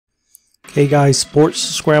Okay guys, Sports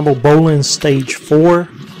Scramble Bowling Stage 4.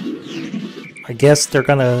 I guess they're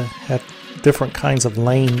gonna have different kinds of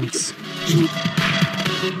lanes.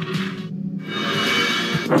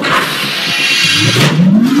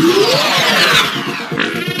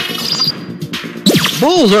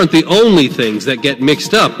 Balls aren't the only things that get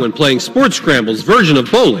mixed up when playing Sports Scramble's version of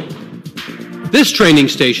bowling. This training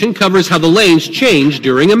station covers how the lanes change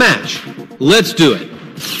during a match. Let's do it.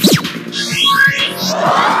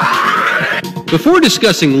 Before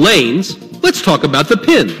discussing lanes, let's talk about the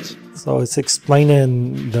pins. So it's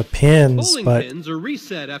explaining the pins, but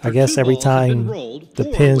I guess every time the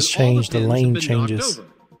pins change, the lane changes.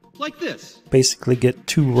 Like this. Basically get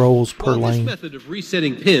 2 rolls per lane. This method of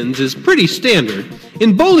resetting pins is pretty standard.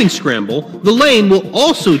 In Bowling Scramble, the lane will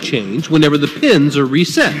also change whenever the pins are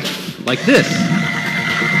reset. Like this.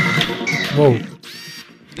 Whoa.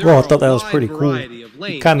 Whoa, I thought that was pretty cool.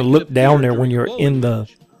 You kind of look down there when you're in the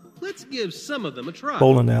Let's give some of them a try.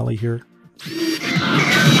 bowling alley here.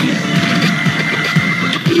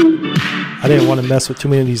 I didn't want to mess with too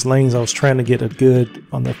many of these lanes. I was trying to get a good,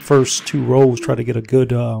 on the first 2 rolls, try to get a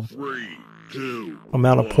good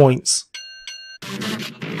amount of points.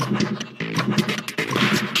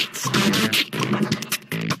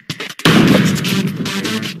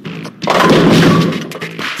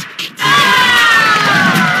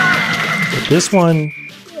 But this one,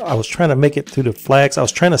 I was trying to make it through the flags. I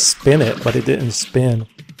was trying to spin it, but it didn't spin.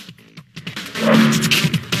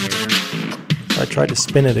 I tried to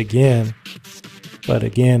spin it again, but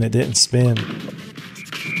again, it didn't spin.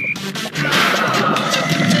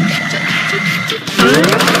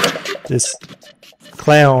 This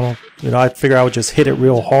clown, you know, I figured I would just hit it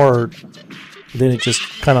real hard. Then it just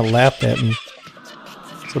kind of laughed at me.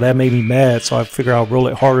 So that made me mad, so I figured I'll roll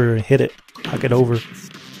it harder and hit it, knock it over.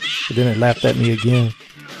 But then it laughed at me again.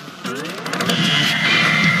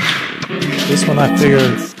 This one I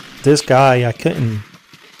figured, this guy, I couldn't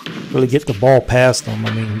really get the ball past him.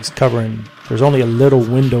 I mean, he's covering, there's only a little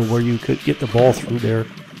window where you could get the ball through there.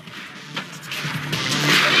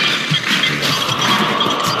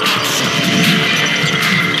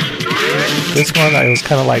 This one, it was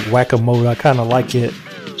kind of like whack-a-mole. I kind of like it.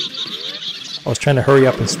 I was trying to hurry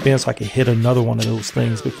up and spin so I could hit another one of those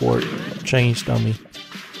things before it changed on me.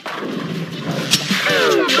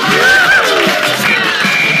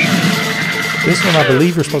 This one, I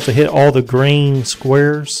believe you're supposed to hit all the green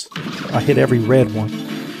squares. I hit every red one.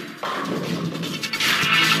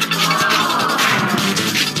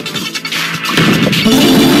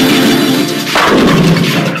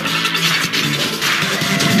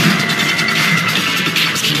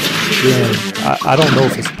 Again, I don't know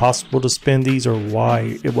if it's possible to spin these or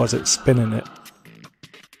why it wasn't spinning it.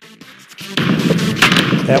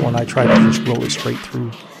 That one I tried to just roll it straight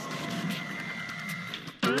through.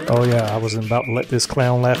 Oh yeah, I wasn't about to let this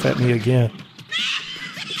clown laugh at me again.